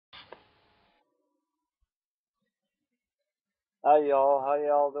Hi y'all, how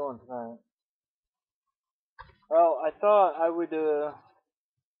y'all doing tonight? Well, I thought I would do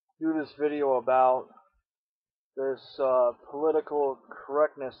this video about this political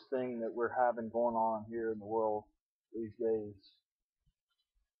correctness thing that we're having going on here in the world these days.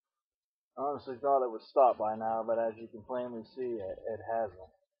 I honestly thought it would stop by now, but as you can plainly see, it hasn't.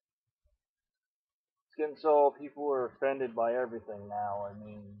 It's getting so people are offended by everything now. I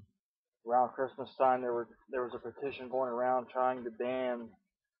mean, around Christmas time there was a petition going around trying to ban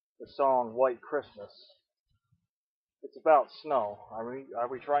the song White Christmas. It's about snow. Are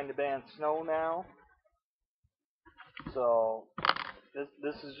we trying to ban snow now? So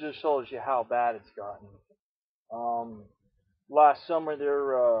this is just shows you how bad it's gotten. Um, Last summer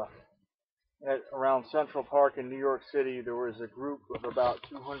there around Central Park in New York City there was a group of about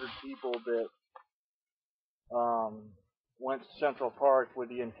 200 people that um, went to Central Park with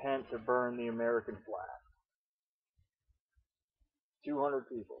the intent to burn the American flag. 200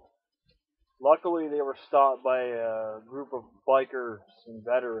 people. Luckily they were stopped by a group of bikers and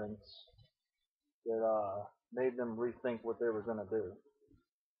veterans that made them rethink what they were going to do.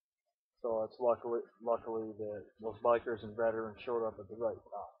 So it's luckily that those bikers and veterans showed up at the right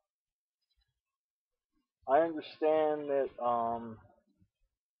time. I understand that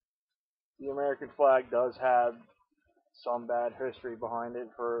the American flag does have some bad history behind it.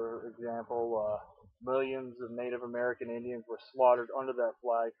 For example, millions of Native American Indians were slaughtered under that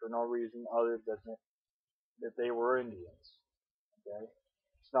flag for no reason other than that they were Indians. Okay,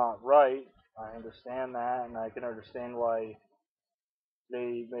 it's not right. I understand that, and I can understand why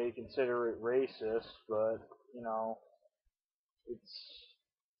they may consider it racist, but you know, it's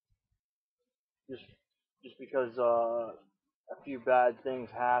just just because a few bad things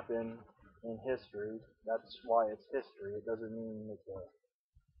happen in history, that's why it's history. It doesn't mean that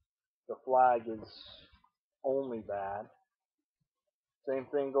the flag is only bad. Same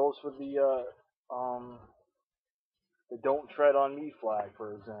thing goes for the "Don't Tread on Me" flag,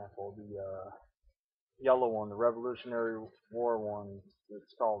 for example. The yellow one, the Revolutionary War one.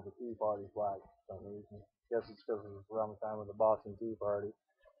 It's called the Tea Party flag for some reason. Guess it's because it was around the time of the Boston Tea Party.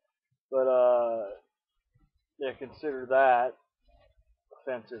 But yeah, consider that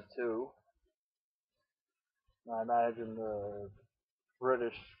offensive too. I imagine the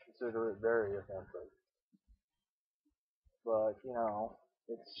British consider it very offensive. But, you know,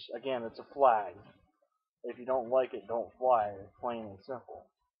 it's a flag. If you don't like it, don't fly it, plain and simple.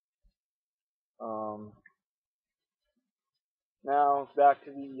 Um, Now, back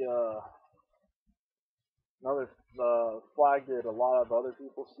to the another flag that a lot of other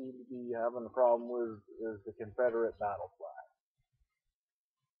people seem to be having a problem with is the Confederate battle flag.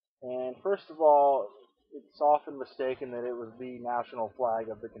 And first of all, it's often mistaken that it was the national flag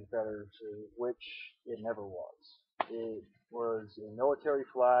of the Confederacy, which it never was. It was a military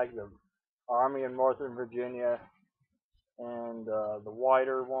flag, the Army of Northern Virginia, and the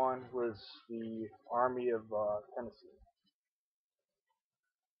wider one was the Army of Tennessee.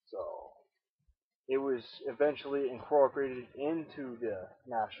 So it was eventually incorporated into the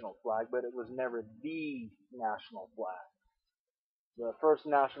national flag, but it was never the national flag. The first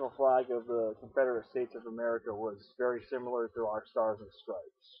national flag of the Confederate States of America was very similar to our Stars and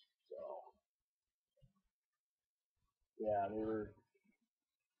Stripes. So, yeah, they were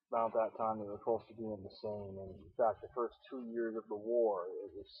around that time they were close to being the same. And in fact, the first 2 years of the war,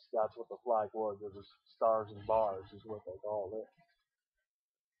 that's what the flag was. It was stars and bars, is what they called it.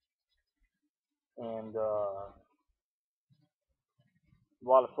 And a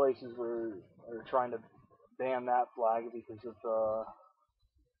lot of places are trying to ban that flag because of the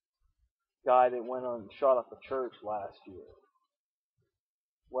guy that went and shot up a church last year.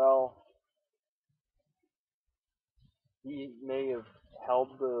 Well, he may have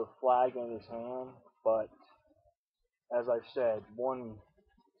held the flag in his hand, but as I've said, one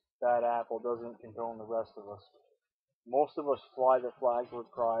bad apple doesn't condone the rest of us. Most of us fly the flag with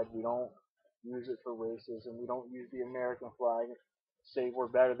pride. We don't use it for racism. We don't use the American flag say we're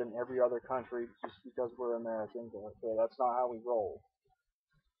better than every other country just because we're Americans. Okay, that's not how we roll.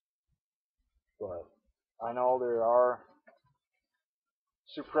 But I know there are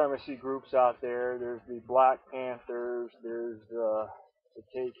supremacy groups out there. There's the Black Panthers. There's the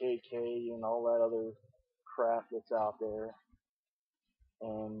KKK and all that other crap that's out there.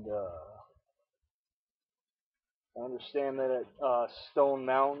 And I understand that at Stone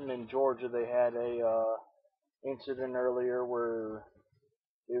Mountain in Georgia they had a incident earlier where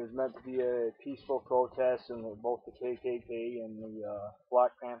it was meant to be a peaceful protest, and both the KKK and the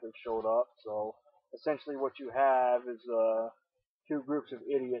Black Panthers showed up. So essentially, what you have is two groups of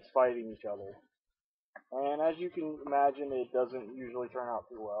idiots fighting each other. And as you can imagine, it doesn't usually turn out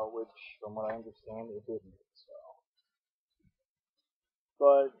too well, which, from what I understand, it didn't. So,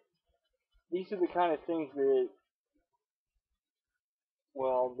 but these are the kind of things that,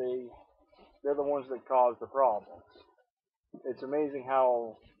 well, they're the ones that cause the problems. It's amazing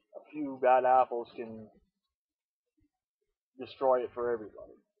how a few bad apples can destroy it for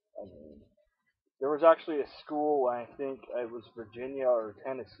everybody. I mean, there was actually a school, I think it was Virginia or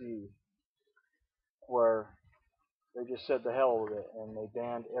Tennessee, where they just said the hell with it and they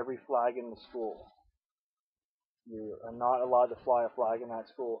banned every flag in the school. You are not allowed to fly a flag in that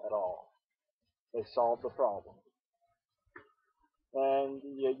school at all. They solved the problem. And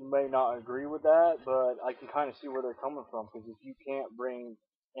you may not agree with that, but I can kind of see where they're coming from, because if you can't bring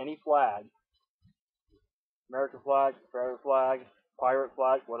any flag, American flag, Confederate flag, pirate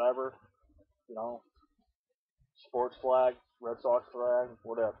flag, whatever, you know, sports flag, Red Sox flag,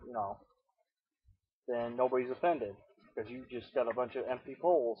 whatever, then nobody's offended, because you just got a bunch of empty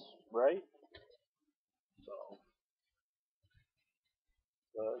poles, right? So,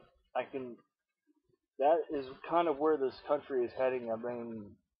 I can. That is kind of where this country is heading. I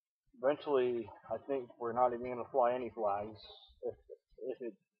mean, eventually, I think we're not even going to fly any flags if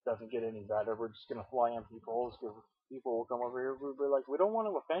it doesn't get any better. We're just going to fly empty poles, because people will come over here. We'll be like, we don't want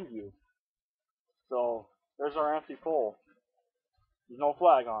to offend you, so there's our empty pole. There's no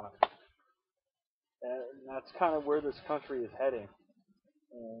flag on it. And that's kind of where this country is heading.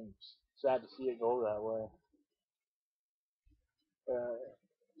 And it's sad to see it go that way.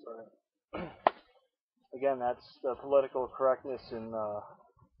 Sorry. Again, that's the political correctness and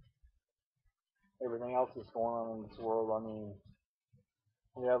everything else that's going on in this world. I mean,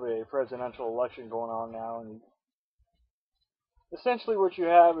 we have a presidential election going on now, and essentially what you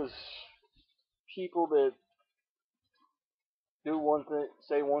have is people that do one thing,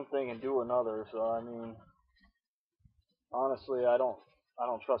 say one thing, and do another. So I mean, honestly, I don't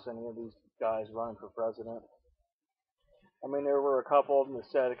trust any of these guys running for president. I mean, there were a couple of them that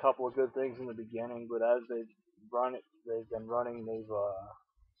said a couple of good things in the beginning, but as they've been running,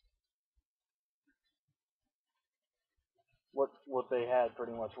 what they had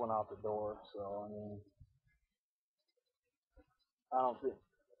pretty much went out the door. So I mean, I don't think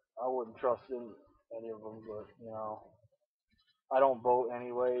I wouldn't trust any of them, but I don't vote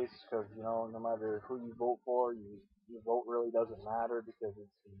anyways, because no matter who you vote for, your vote really doesn't matter, because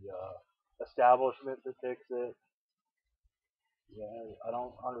it's the establishment that picks it. Yeah, I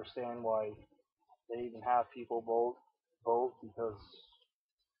don't understand why they even have people vote, because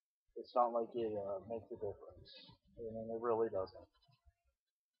it's not like it makes a difference. I mean, it really doesn't.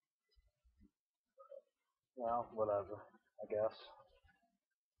 Whatever, I guess.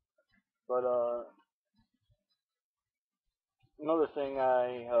 But another thing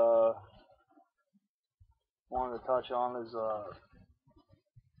I wanted to touch on is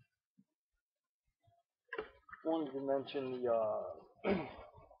wanted to mention the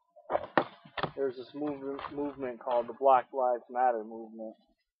there's this movement called the Black Lives Matter movement,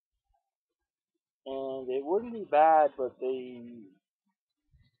 and it wouldn't be bad, but to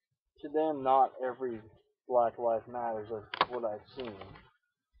them, not every Black Life Matters. Is what I've seen.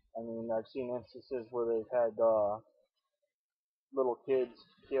 I mean, I've seen instances where they've had little kids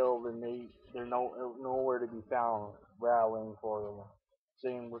killed, and they're nowhere to be found rallying for them.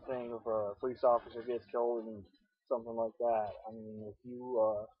 Same thing if a police officer gets killed and something like that. I mean, if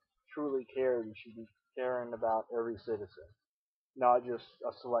you truly care, you should be caring about every citizen, not just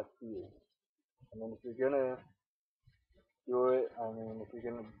a select few. I mean, if you're gonna do it, I mean, if you're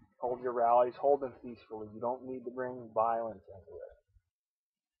gonna hold your rallies, hold them peacefully. You don't need to bring violence into it.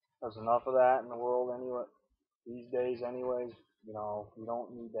 There's enough of that in the world anyway. These days, anyways, you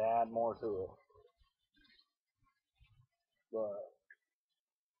don't need to add more to it. But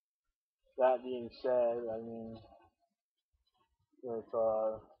that being said, I mean, if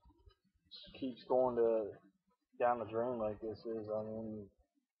keeps going down the drain like this is, I mean,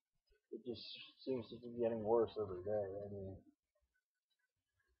 it just seems to be getting worse every day. I mean,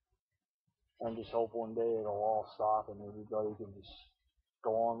 I just hope one day it'll all stop and everybody can just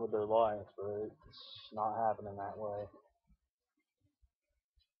go on with their lives, but it's not happening that way.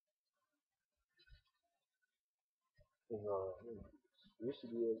 Because it used to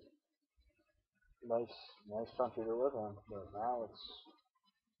be a nice country to live in, but now it's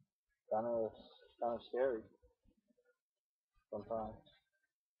kind of kind of scary sometimes.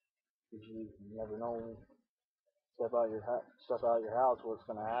 Because you never know. Step out your house, what's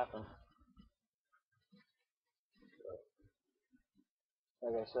going to happen.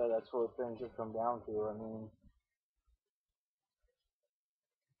 Like I said, that's what things have come down to. I mean,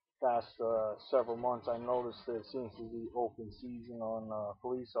 past several months, I noticed that it seems to be open season on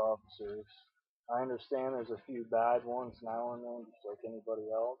police officers. I understand there's a few bad ones now and then, just like anybody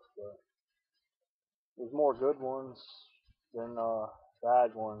else, but there's more good ones than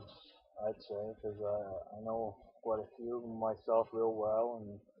bad ones, I'd say, because I know quite a few of them myself real well,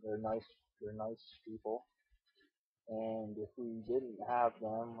 and they're nice. They're nice people. And if we didn't have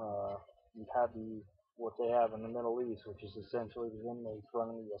them, we'd have what they have in the Middle East, which is essentially the inmates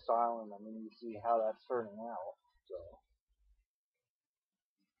running the asylum. I mean, you see how that's turning out. So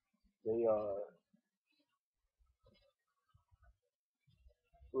they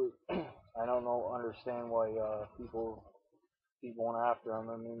I don't know, understand why people keep going after them.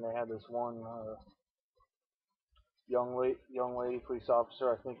 I mean, they had this one young lady police officer.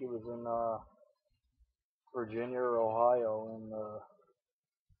 I think he was in Virginia or Ohio, and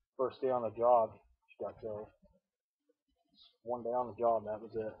first day on the job, she got killed. One day on the job, that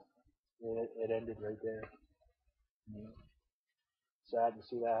was it. It ended right there. I mean, sad to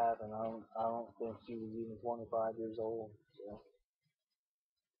see that happen. I don't think she was even 25 years old. So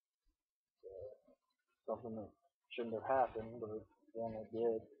something that shouldn't have happened, but then it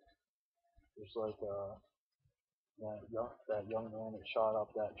did. Just like that young man that shot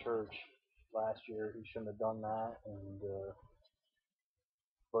up that church last year, he shouldn't have done that, and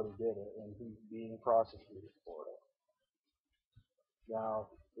but he did it, and he's being prosecuted for it. Now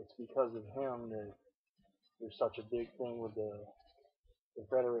it's because of him that there's such a big thing with the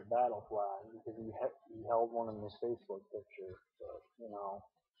Confederate battle flag, because he held one in his Facebook picture. But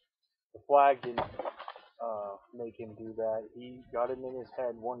the flag didn't make him do that. He got it in his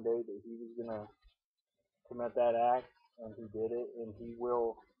head one day that he was gonna commit that act, and he did it, and he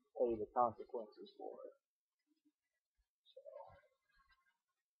will pay the consequences for it.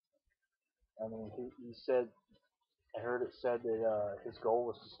 I mean, he said, I heard it said that his goal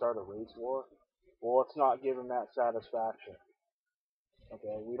was to start a race war. Well, let's not give him that satisfaction.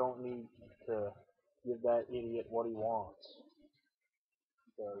 Okay, we don't need to give that idiot what he wants,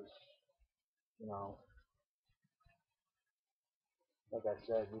 because you know, like I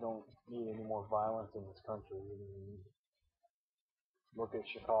said, we don't need any more violence in this country. I mean, look at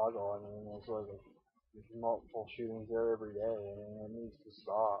Chicago. I mean, there's multiple shootings there every day. I mean, it needs to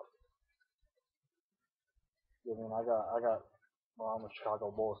stop. I mean, well, I'm a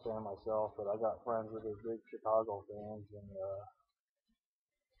Chicago Bulls fan myself, but I got friends that are big Chicago fans, and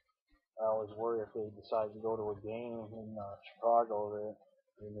I always worry if they decide to go to a game in Chicago that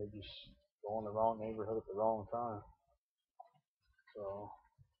they just go in the wrong neighborhood at the wrong time. So,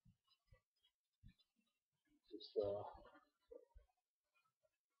 just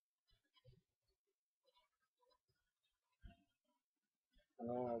I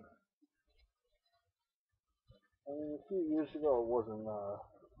mean, a few years ago it wasn't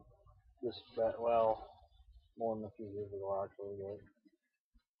this bad. Well, more than a few years ago actually, but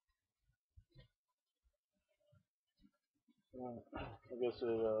I guess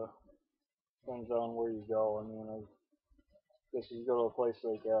it depends on where you go. I mean, I guess if you go to a place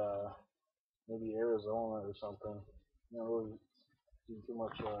like maybe Arizona or something, you don't really see too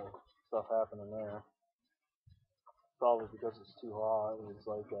much stuff happening there. Probably because it's too hot. It's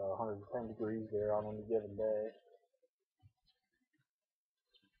like 110 degrees there on any given day.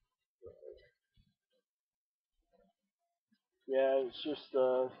 Yeah, it's just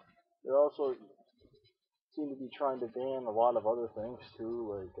they also seem to be trying to ban a lot of other things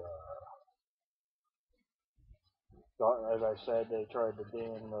too. Like as I said, they tried to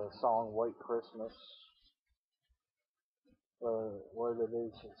ban the song "White Christmas." Whether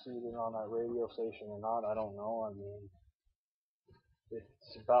they succeeded on that radio station or not, I don't know. I mean,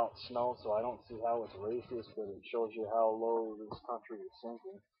 it's about snow, so I don't see how it's racist, but it shows you how low this country is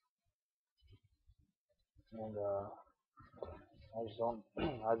sinking. And I just don't,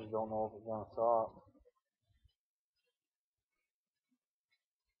 I just don't know if it's gonna stop.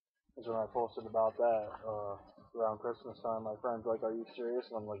 Because when I posted about that around Christmas time, my friends like, "Are you serious?"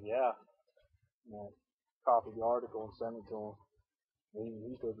 And I'm like, "Yeah." And I copied the article and sent it to him.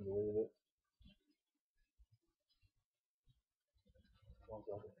 He couldn't believe it. One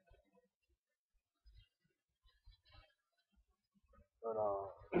second. But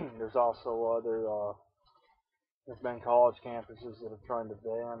there's also there's been college campuses that are trying to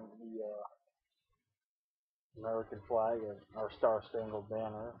ban the American flag and our Star Spangled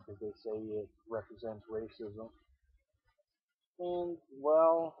Banner because they say it represents racism. And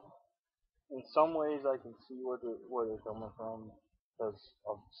well, in some ways, I can see where they're coming from because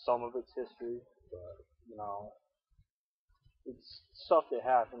of some of its history, but it's stuff that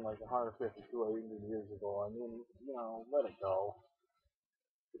happened like 150 to 200 years ago. I mean, let it go.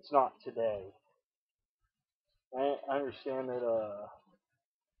 it's not today. I understand that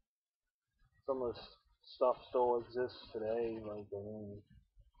some of this stuff still exists today. Like, I mean,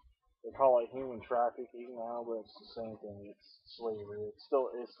 they call it human trafficking now, but it's the same thing. It's slavery. It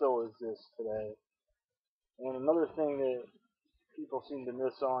still exists today. And another thing that people seem to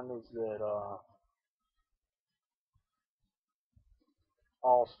miss on is that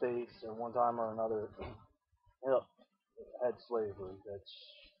all states at one time or another had slavery.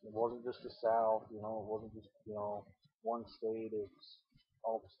 It wasn't just the South, it wasn't just one state. It's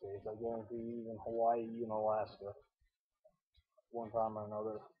all the states. I guarantee you, even Hawaii and Alaska, one time or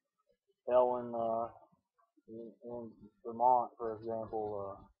another. Hell, in Vermont, for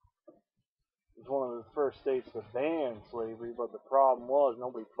example, was one of the first states to ban slavery, but the problem was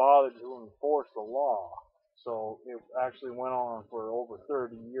nobody bothered to enforce the law. So it actually went on for over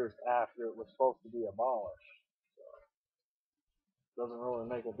 30 years after it was supposed to be abolished. Doesn't really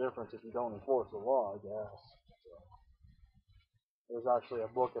make a difference if you don't enforce the law, I guess. So, there's actually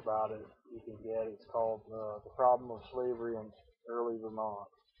a book about it you can get. It's called The Problem of Slavery in Early Vermont.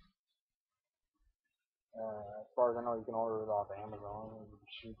 As far as I know, you can order it off Amazon.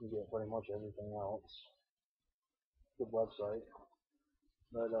 You can get pretty much everything else. Good website.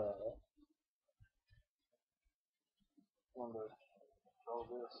 But I wanted to show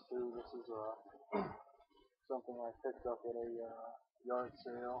this too. This is something I picked up at a yard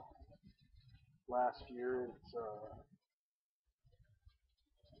sale last year. It's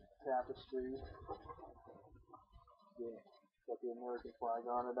tapestry. Yeah, it's got the American flag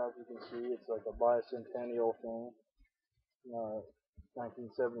on it. As you can see, it's like a bicentennial thing.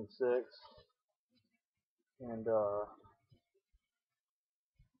 1976, and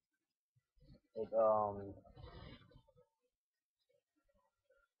it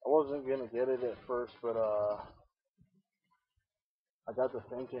I wasn't gonna get it at first, but I got to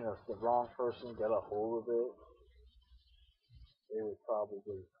thinking if the wrong person got a hold of it, they would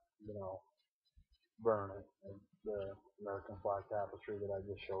probably, you know, burn it. The American flag tapestry that I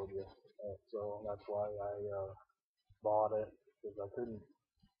just showed you. So that's why I bought it, because I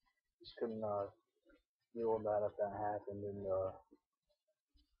just couldn't deal with that if that happened. And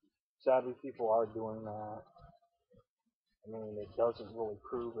sadly, people are doing that. I mean, it doesn't really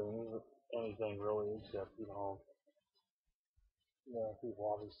prove anything really, except people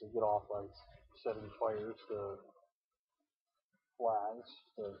obviously get off by setting fires to flags,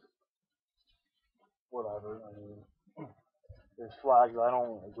 but whatever. I mean, there's flags I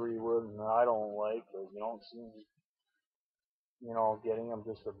don't agree with and I don't like, but you don't see me, getting them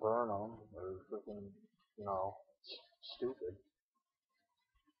just to burn them or freaking, you know, stupid.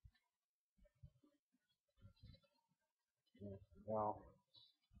 You know,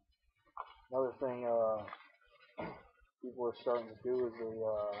 another thing people are starting to do is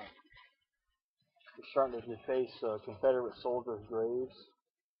they're starting to deface Confederate soldiers' graves.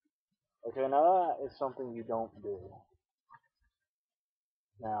 Okay, now that is something you don't do.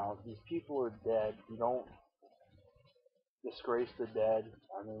 Now, these people are dead. You don't disgrace the dead.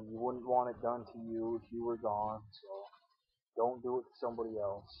 I mean, you wouldn't want it done to you if you were gone, so don't do it to somebody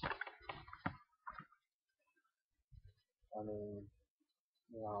else. I mean,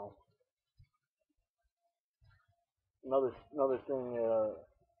 you know, another thing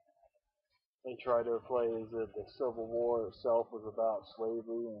they try to play is that the Civil War itself was about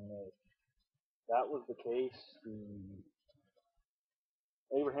slavery, and if that was the case,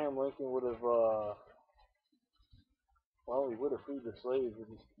 Abraham Lincoln would have, he would have freed the slaves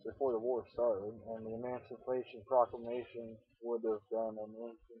before the war started, and the Emancipation Proclamation would have been in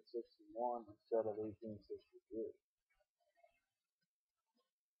 1861 instead of 1863.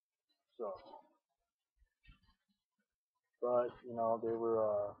 So, but there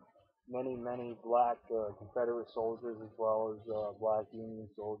were many black Confederate soldiers as well as black Union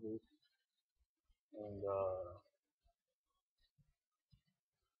soldiers, and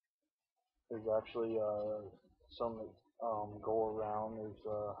there's actually some that go around. There's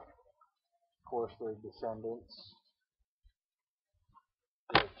of course their descendants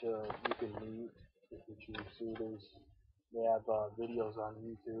that you can meet if you choose to. They have videos on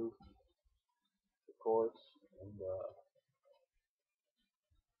YouTube, of course, and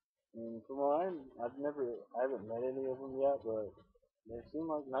I mean, from what I haven't met any of them yet, but they seem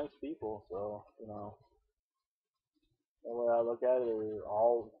like nice people. So the way I look at it, they're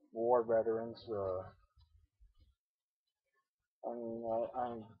all war veterans. I mean,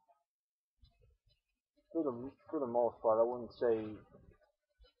 I'm for the most part, I wouldn't say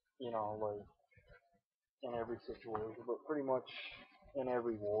like in every situation, but pretty much in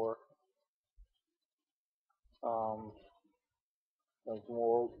every war. Um, like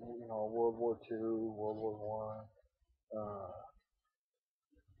World War Two, World War One,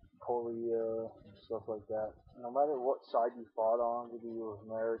 Korea, and stuff like that. No matter what side you fought on, whether you were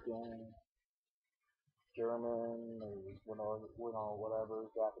American, German, or whatever,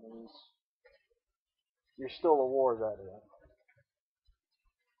 Japanese, you're still a war veteran.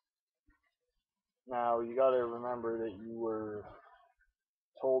 Now you got to remember that you were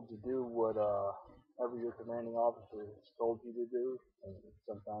told to do what ever your commanding officer has told you to do, and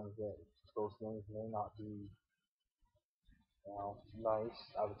sometimes those things may not be,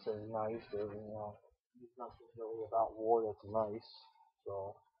 nice. I would say nice, but there's nothing really about war that's nice.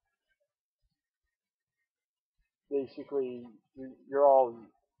 So basically, you're all,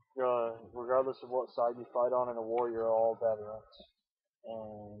 regardless of what side you fight on in a war, you're all veterans,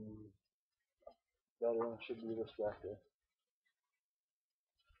 and veterans should be respected.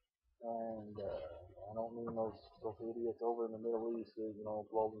 And I don't mean those idiots over in the Middle East that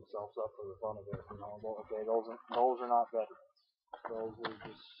blow themselves up for the fun of it. Okay, those are not veterans. Those are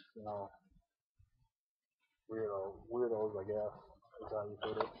just weirdos, I guess is how you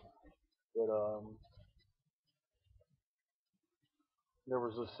put it. But there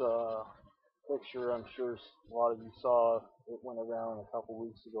was this picture, I'm sure a lot of you saw. It went around a couple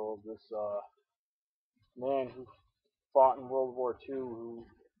weeks ago of this man who fought in World War II who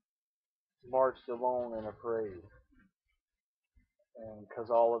marched alone in a parade, and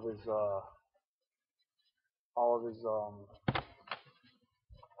because all of his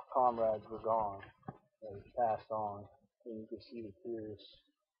comrades were gone, they passed on, and you could see the tears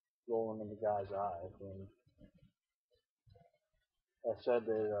rolling in the guy's eyes. And I said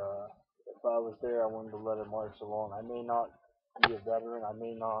that if I was there, I wouldn't have let him march alone. I may not be a veteran. I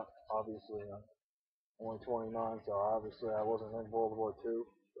may not, obviously. I'm only 29, so obviously I wasn't in World War II.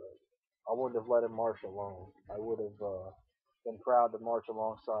 But I wouldn't have let him march alone. I would have been proud to march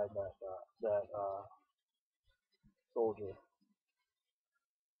alongside that soldier.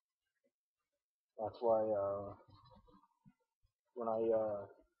 That's why when I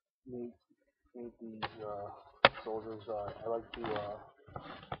meet these soldiers, I like to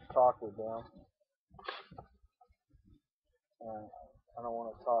talk with them, and I don't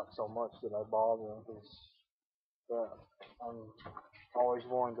want to talk so much that I bother them because I'm always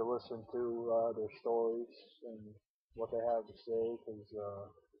willing to listen to their stories and what they have to say because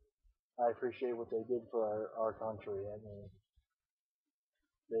I appreciate what they did for our country. I mean,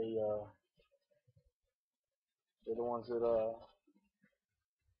 they're the ones that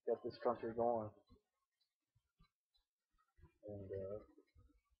got this country going, and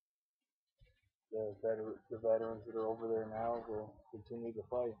the veterans that are over there now will continue to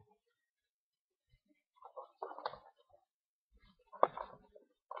fight.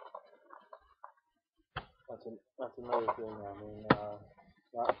 That's another thing. I mean,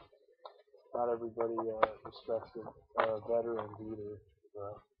 not not everybody respects the veterans either.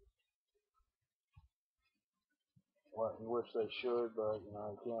 But well, you wish they should, but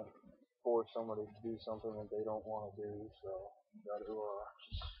you can't force somebody to do something that they don't want to do. So you got to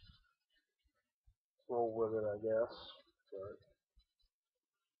just roll with it, I guess. But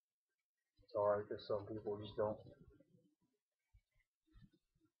it's hard because some people just don't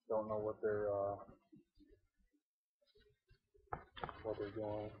know what they're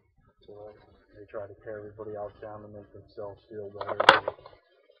doing. So they try to tear everybody else down to make themselves feel better. But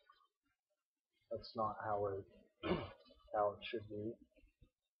that's not how it should be.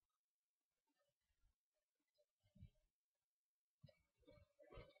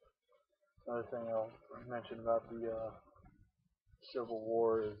 Another thing I'll mention about the Civil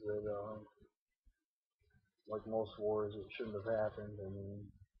War is that, like most wars, it shouldn't have happened. I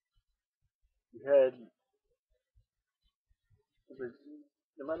mean, you had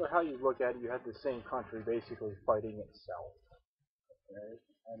no matter how you look at it, you had the same country basically fighting itself. Right?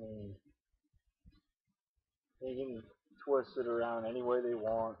 I mean, they can twist it around any way they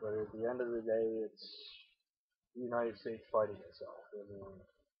want, but at the end of the day, it's the United States fighting itself. I mean,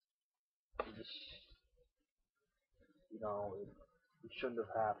 you just, it shouldn't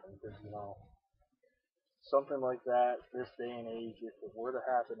have happened because, something like that, this day and age, if it were to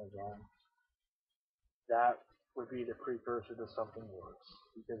happen again, that would be the precursor to something worse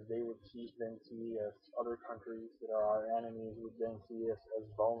because they would then see us, other countries that are our enemies would then see us as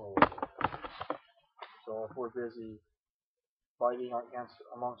vulnerable. So if we're busy fighting against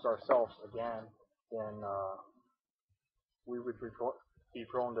amongst ourselves again, then we would be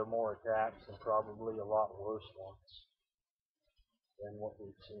prone to more attacks and probably a lot worse ones than what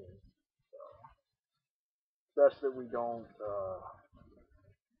we've seen. Best that we don't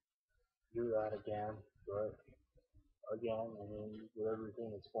do that again, but again. I mean, with everything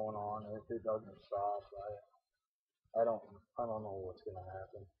that's going on, if it doesn't stop, I don't I don't know what's gonna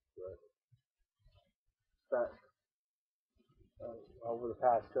happen. But that over the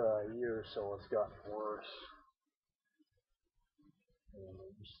past year or so, it's gotten worse. And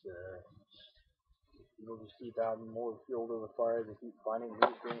people just keep adding more fuel to the fire. They keep finding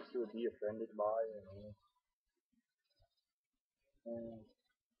new things to be offended by, and,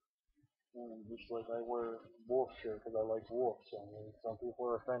 and just like I wear wolf shirt because I like wolves. I mean, some people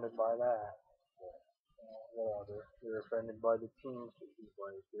are offended by that. But, whatever. They're offended by the teams that you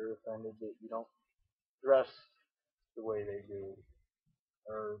like. They're offended that you don't dress the way they do,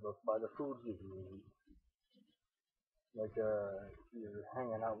 or by the food you eat. Like, you're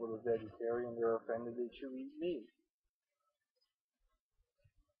hanging out with a vegetarian, they're offended that you eat meat.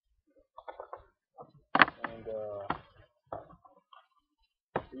 And,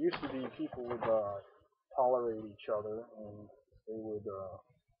 it used to be people would, tolerate each other, and they would,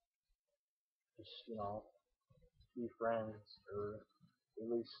 just, be friends, or at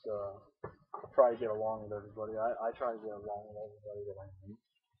least, try to get along with everybody. I try to get along with everybody that I meet.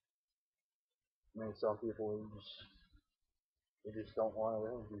 I mean, some people they just don't want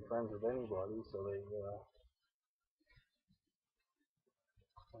to be friends with anybody, so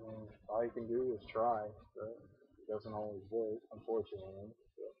I mean, all you can do is try, but it doesn't always work, unfortunately.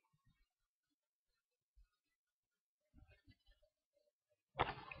 But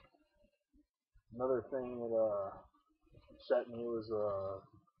another thing that upset me was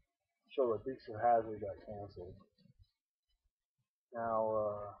show that Dukes of Hazzard got canceled.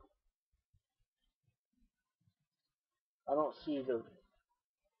 Now, I don't see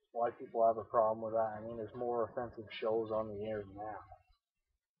why people have a problem with that. I mean, there's more offensive shows on the air now.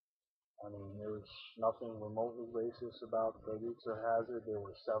 I mean, there's nothing remotely racist about the Dukes of Hazzard. There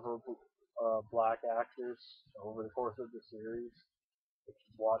were several black actors over the course of the series. If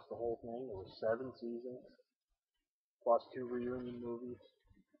you watch the whole thing, there were 7 seasons plus 2 reunion movies.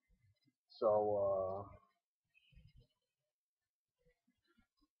 So,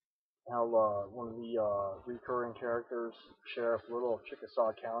 one of the recurring characters, Sheriff Little of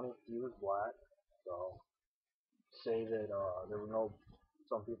Chickasaw County, he was black. So, say that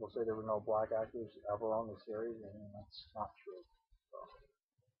some people say there were no black actors ever on the series, and that's not true. So,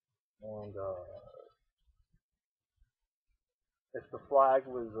 and if the flag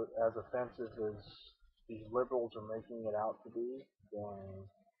was as offensive as these liberals are making it out to be, then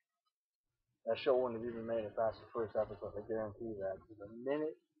that show wouldn't have even made it past the first episode. I guarantee that. The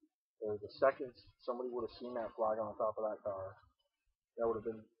minute or the second somebody would have seen that flag on the top of that car, that would have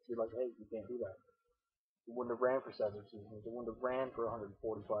be like, hey, you can't do that. It wouldn't have ran for 7 seasons. It wouldn't have ran for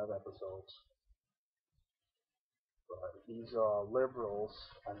 145 episodes. But these liberals,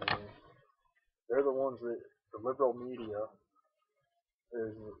 I mean, they're the ones that the liberal media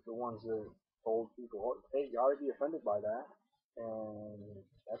is the ones that told people, oh, hey, you ought to be offended by that, and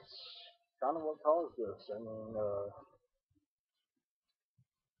that's kind of what caused this. I mean,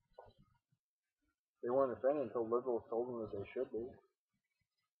 they weren't offended until liberals told them that they should be.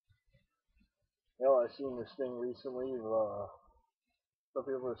 I seen this thing recently. Some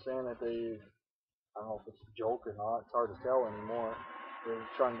people are saying that I don't know if it's a joke or not. It's hard to tell anymore. They're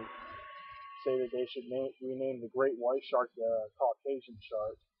trying to say that they should rename the great white shark the Caucasian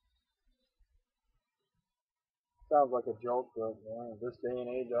shark. Sounds like a joke, but this day and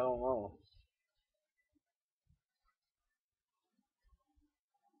age, I don't know.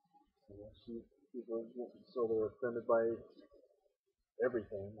 People so they're offended by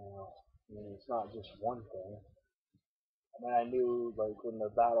everything now. I mean, it's not just one thing. I mean, I knew like when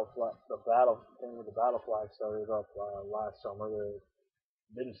the battle thing with the battle flag started up last summer.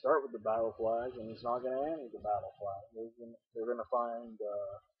 They didn't start with the battle flag, and it's not going to end with the battle flag. They're going to find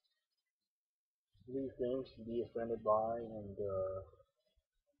new things to be offended by and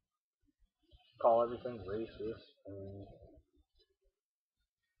call everything racist. And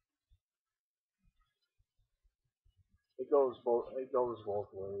it goes both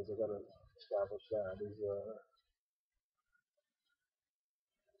ways. I got to establish that.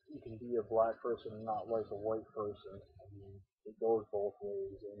 You can be a black person and not like a white person. I mean, it goes both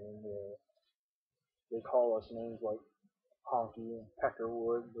ways. I mean, they call us names like Honky and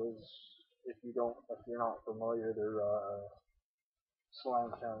Peckerwood. Those, if you're not familiar, they're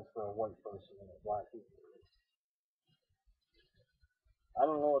slang terms for a white person and a black people. I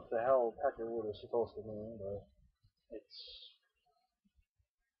don't know what the hell Peckerwood is supposed to mean, but it's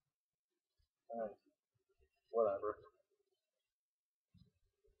uh, whatever.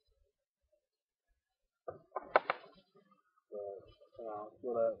 But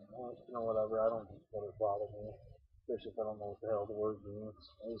whatever. Whatever. I don't let it bother me. suspicious. I don't know what the hell the word means.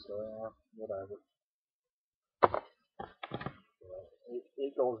 I just go, yeah, whatever. But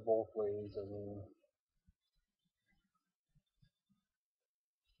it goes both ways. I mean,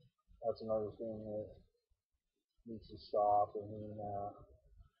 that's another thing that needs to stop. I mean,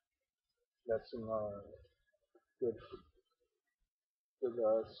 got some good, good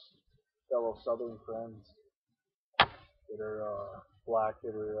fellow Southern friends that are black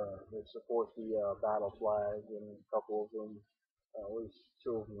that support the battle flag, and a couple of them, at least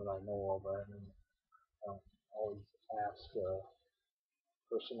two of them that I know of. I mean, I don't always ask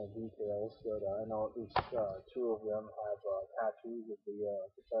personal details, but I know at least two of them have tattoos of the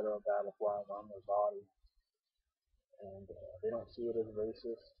Confederate battle flag on their body, and they don't see it as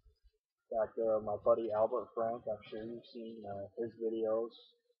racist. In fact, my buddy Albert Frank, I'm sure you've seen his videos,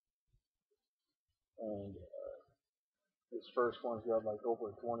 and his first one's got like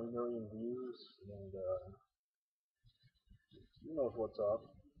over 20 million views, and he knows what's up.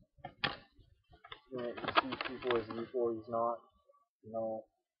 He sees people as equal. He's not, you know,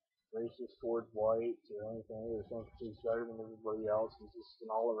 racist towards whites or anything. He thinks he's better than everybody else. He's just an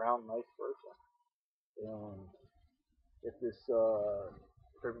all-around nice person. And if if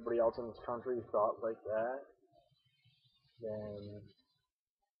everybody else in this country thought like that, then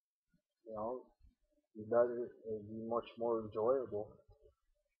it'd be much more enjoyable.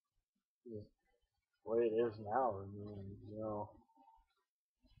 Just the way it is now. I mean,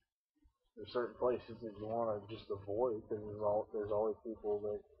 there's certain places that you want to just avoid because there's always people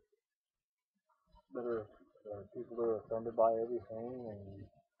that are people that are offended by everything, and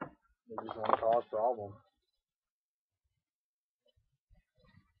they just want to cause problems.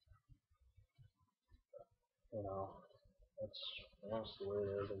 You know, that's the way it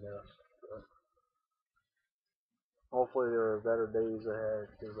is, I guess. But hopefully there are better days ahead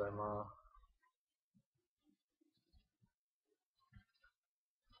because I'm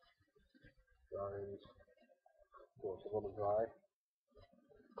sorry, well, it's a little dry,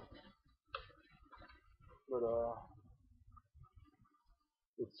 but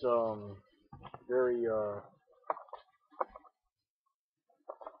it's very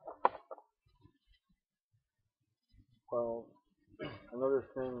well. Another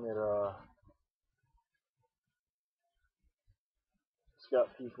thing that it's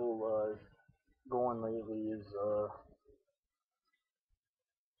got people going lately is the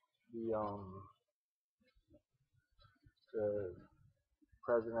the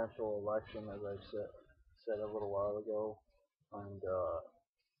presidential election, as I said a little while ago, and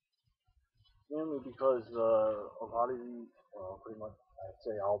mainly because a lot of the, well, pretty much I'd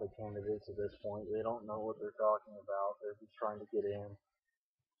say all the candidates at this point, they don't know what they're talking about. They're just trying to get in,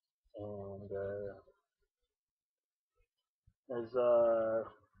 and there's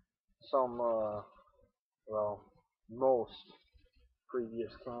some well, most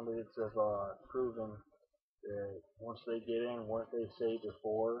previous candidates have proven that once they get in, what they say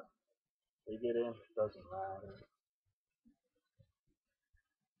before they get in doesn't matter.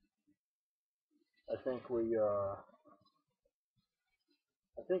 I think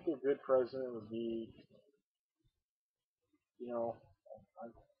I think a good president would be, you know, I,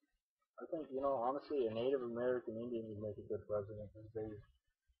 I think, honestly, a Native American Indian would make a good president because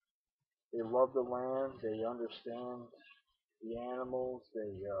they love the land, they understand the animals,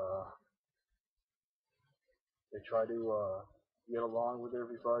 they try to get along with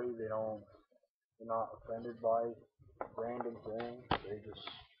everybody. They're not offended by random things. They just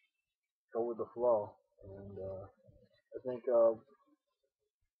go with the flow, and I think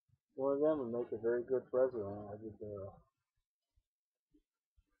one of them would make a very good president.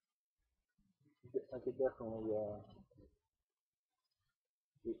 I could definitely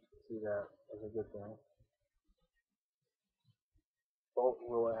see that as a good thing. But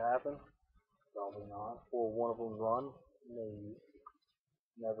will it happen? Probably not. Will one of them run? Maybe.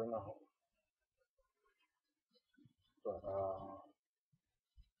 Never know. But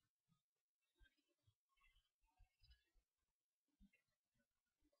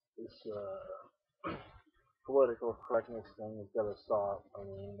this political correctness thing has got to stop. I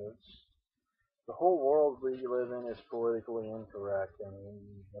mean, the whole world we live in is politically incorrect. I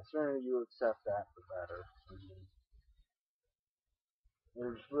mean, the sooner you accept that, the better. I mean,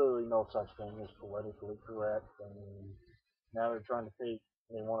 there's really no such thing as politically correct. I mean, now they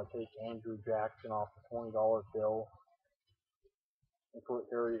want to take Andrew Jackson off the $20 bill and put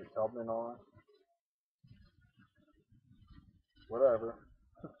Harriet Tubman on. Whatever.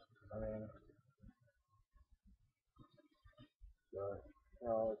 I mean, but,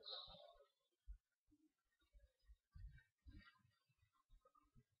 it's,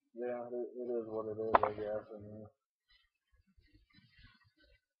 yeah, it is what it is, I guess. I mean,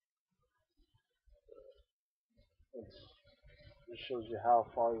 It's It shows you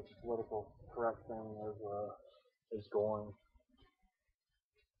how far this political correct thing is going.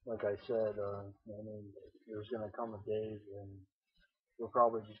 Like I said, I mean, there's gonna come a day when we're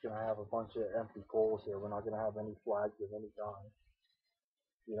probably just gonna have a bunch of empty poles here. We're not gonna have any flags of any kind.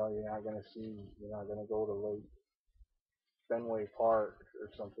 You're not gonna see. You're not gonna go to Lake Fenway Park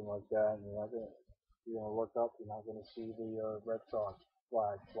or something like that, and you're gonna look up. You're not gonna see the Red Sox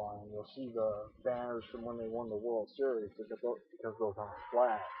flag flying. You'll see the banners from when they won the World Series because those aren't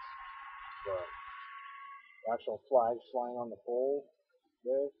flags. But actual flags flying on the pole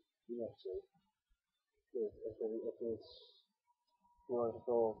there, you won't see. If this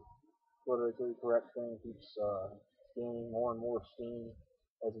political, politically correct thing keeps gaining more and more steam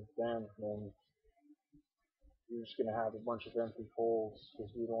as it's been, then you're just gonna have a bunch of empty poles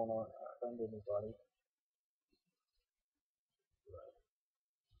because we don't want to offend anybody.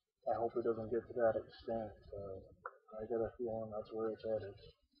 I hope it doesn't get to that extent. I got a feeling that's where it's headed.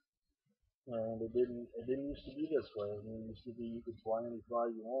 And it didn't used to be this way. I mean, it used to be you could fly any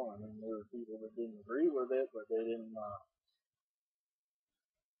flag you want. I mean, there were people that didn't agree with it, but they didn't,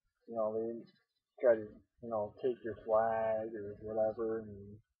 they didn't try to, take your flag or whatever.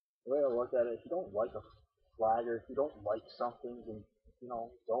 And the way I look at it, if you don't like a flag or if you don't like something, then,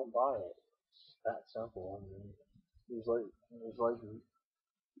 don't buy it. It's that simple. I mean, there's like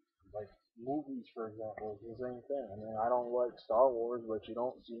movies, for example, it's the same thing. I mean, I don't like Star Wars, but you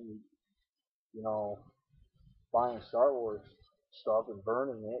don't see me, you know, buying Star Wars stuff and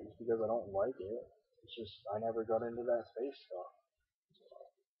burning it just because I don't like it. It's just I never got into that space stuff.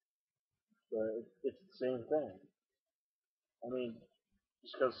 But it's the same thing. I mean,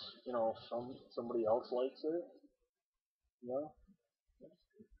 just because somebody else likes it, you know,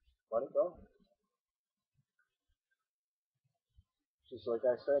 let it go. Just like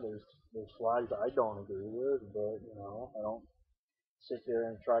I said, there's flags I don't agree with, but I don't sit there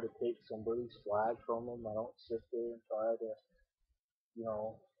and try to take somebody's flag from them. I don't sit there and try to you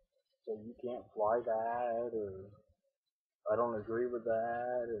know say you can't fly that or I don't agree with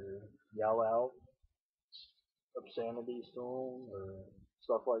that or yell out obscenities to them or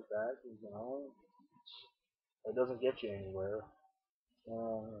stuff like that. It doesn't get you anywhere.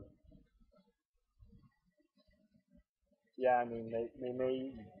 Um, yeah, I mean they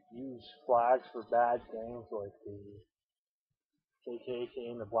may use flags for bad things like the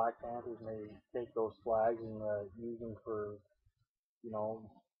KKK and the Black Panthers may take those flags and use them for you know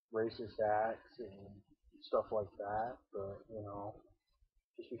racist acts and stuff like that. But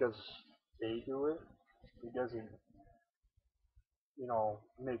just because they do it, it doesn't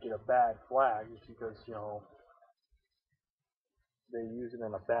make it a bad flag. Just because they use it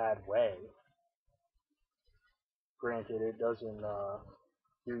in a bad way. Granted, it doesn't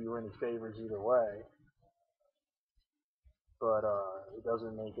do you any favors either way, but it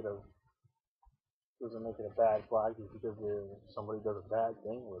doesn't make it a bad flag just because somebody does a bad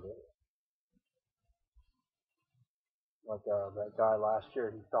thing with it. Like that guy last year,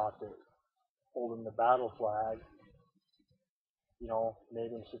 he thought that holding the battle flag,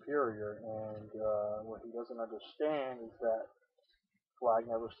 made him superior, and what he doesn't understand is that flag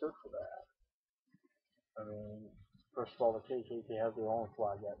never stood for that. I mean, first of all, the KKK has their own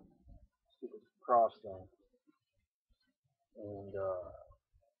flag, that stupid cross thing, and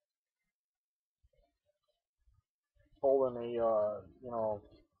holding a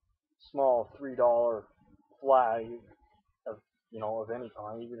small $3 flag of of any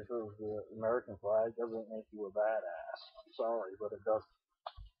kind, even if it was the American flag, doesn't make you a badass. I'm sorry, but it doesn't.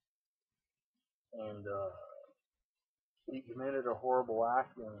 And he committed a horrible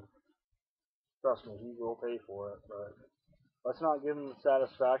act, and trust me, he will pay for it. But let's not give him the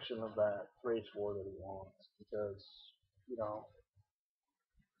satisfaction of that race war that he wants, because you know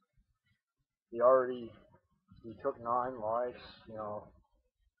he took 9 lives.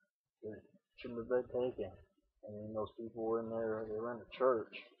 That shouldn't have been taken. I mean, those people were in there. They were in a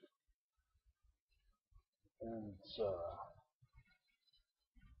church, and it's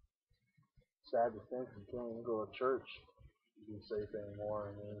sad to think you can't even go to church and be safe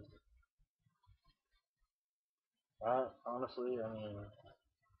anymore. I mean, I mean,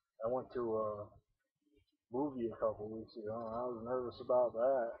 I went to a movie a couple weeks ago, and I was nervous about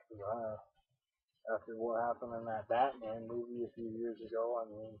that. After what happened in that Batman movie a few years ago, I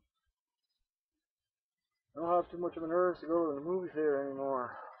mean, I don't have too much of a nerves to go to the movie theater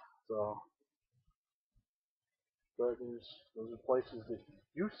anymore. So, but those are places that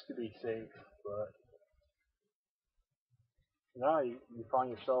used to be safe, but now you find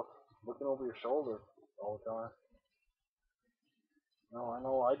yourself looking over your shoulder all the time. No, I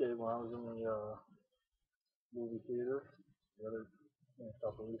know I did when I was in the movie theater the other a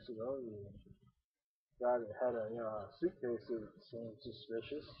couple weeks ago. The guy that had a suitcase that seemed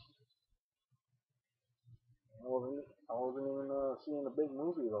suspicious. I wasn't even seeing a big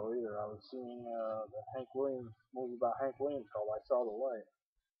movie though either. I was seeing the Hank Williams movie about Hank Williams called I Saw the Light.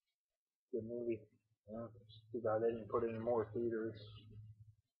 Good movie. Yeah, too bad they didn't put it in more theaters.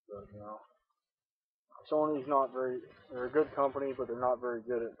 But Sony's not very. They're a good company, but they're not very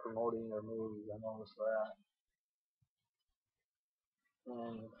good at promoting their movies. I noticed that.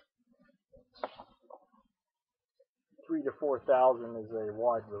 And 3 to 4,000 is a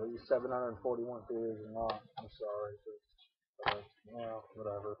wide release. 741 theaters are not. I'm sorry, but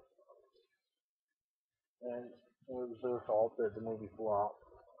whatever. And it was their fault that the movie flopped.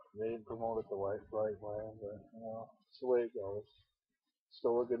 They didn't promote it the right way, but it's the way it goes.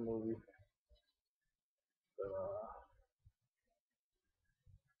 Still a good movie, but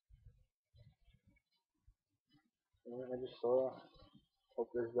I just hope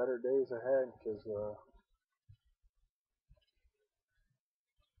there's better days ahead because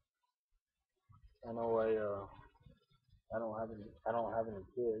I know I don't have any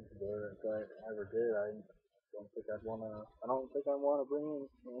kids, but if I ever did, I don't think I wanna bring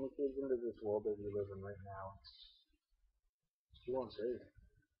any kids into this world that we live in right now. It's too unsafe.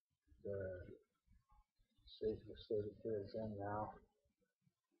 The safe to stay the kids in now.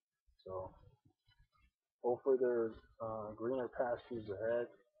 So hopefully there's greener pastures ahead,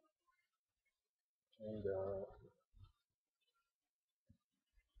 and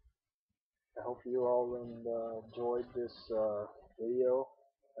I hope you all enjoyed this video.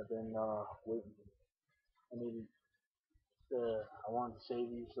 I've been waiting. I needed. I wanted to say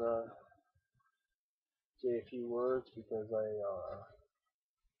a few words because I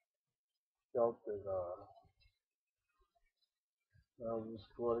felt that this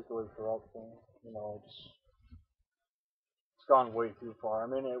politically corrupt thing, it's gone way too far. I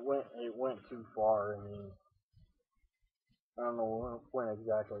mean, it went too far. I mean, I don't know when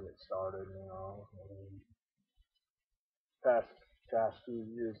exactly it started. I mean, past past few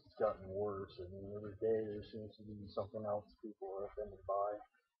years it's gotten worse. I mean, every day there seems to be something else people are offended by.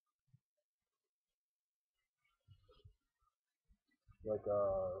 Like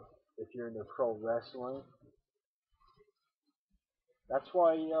if you're into pro wrestling, that's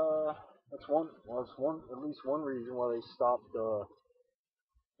why that's one at least one reason why they stopped.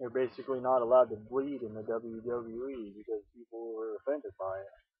 They're basically not allowed to bleed in the WWE because people were offended by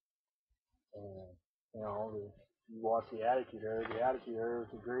it. And you watch the Attitude Era. The Attitude Era is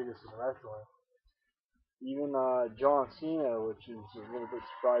the greatest in wrestling. Even John Cena, which is a little bit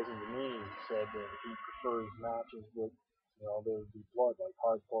surprising to me, said that he prefers matches with, there would be blood, like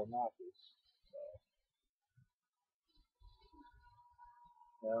hardcore matches. So,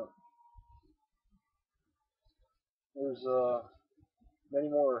 yeah, there's many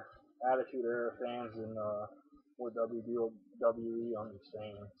more Attitude Era fans than what WWE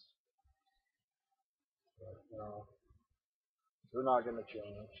understands. But, they're not going to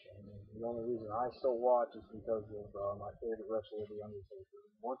change. I mean, the only reason I still watch is because of my favorite wrestler, The Undertaker.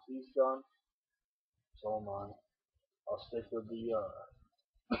 Once he's done, so am I. I'll stick with the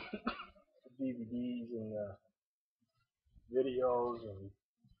DVDs and the videos and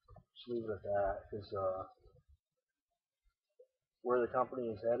just leave it at that. Because where the company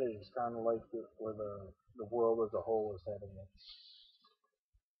is headed is kind of like where the world as a whole is heading.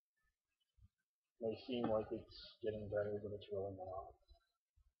 It may seem like it's getting better, but it's really not.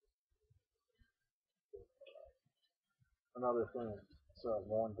 Another thing that's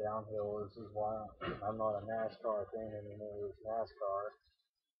going downhill is why I'm not a NASCAR fan anymore. It's NASCAR,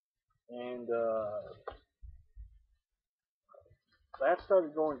 and that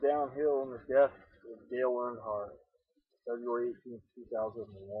started going downhill in the death of Dale Earnhardt, February 18th,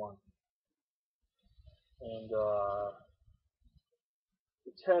 2001, and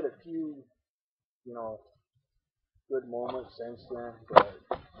it's had a few, you know, good moments since then, but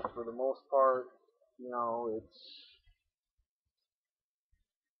for the most part, it's.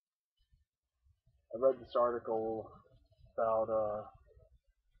 I read this article about a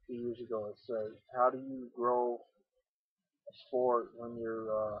few years ago. It says, "How do you grow a sport when your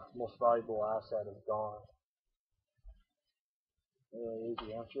most valuable asset is gone?" The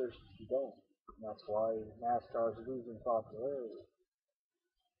easy answer is you don't. And that's why NASCAR is losing popularity.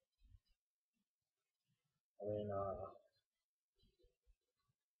 I mean,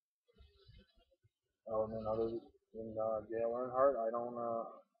 other than Dale Earnhardt, I don't,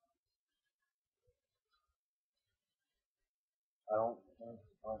 I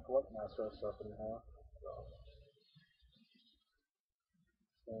don't collect NASCAR stuff anymore. So,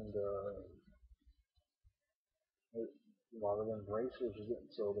 and a lot of them racers are getting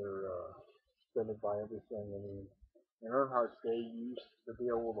so they're offended by everything. I mean, in Earnhardt's day, you used to be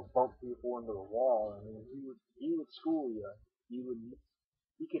able to bump people into the wall. I mean, he would school you.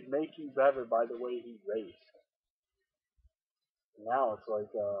 He could make you better by the way he raced. Now it's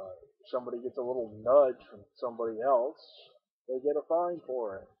like if somebody gets a little nudge from somebody else, they get a fine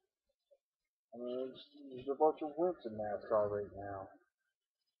for it. I mean, there's a bunch of wimps in NASCAR right now.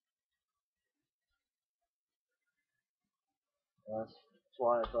 That's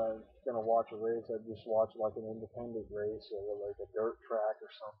why if I'm gonna watch a race, I'd just watch like an independent race or like a dirt track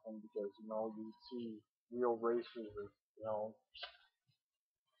or something because you see real racers,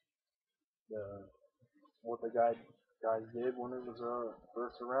 the what the guys did when it was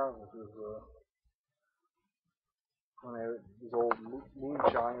first around, which was when these old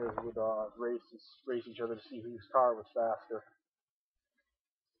moonshiners would race each other to see whose car was faster.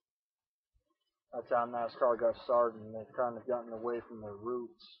 That's how NASCAR got started, and they've kind of gotten away from their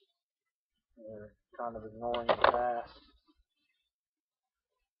roots. They're kind of ignoring the past.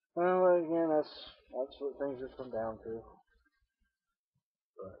 Well, again, that's what things have come down to.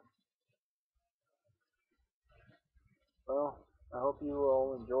 But well, I hope you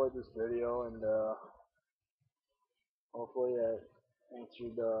all enjoyed this video, and hopefully I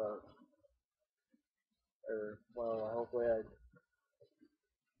answered, or well, hopefully I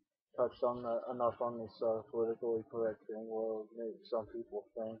touched on enough on this politically correct thing. Will make some people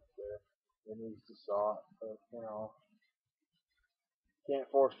think that it needs to stop, but can't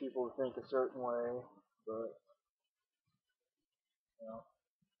force people to think a certain way. But you know,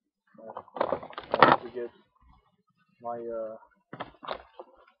 I have to get my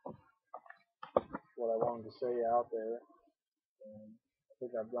what I wanted to say out there, and I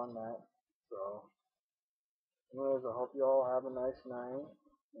think I've done that. So, anyways, I hope you all have a nice night,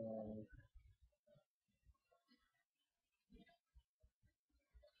 and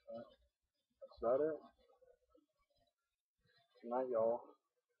that's about it. Good night, y'all.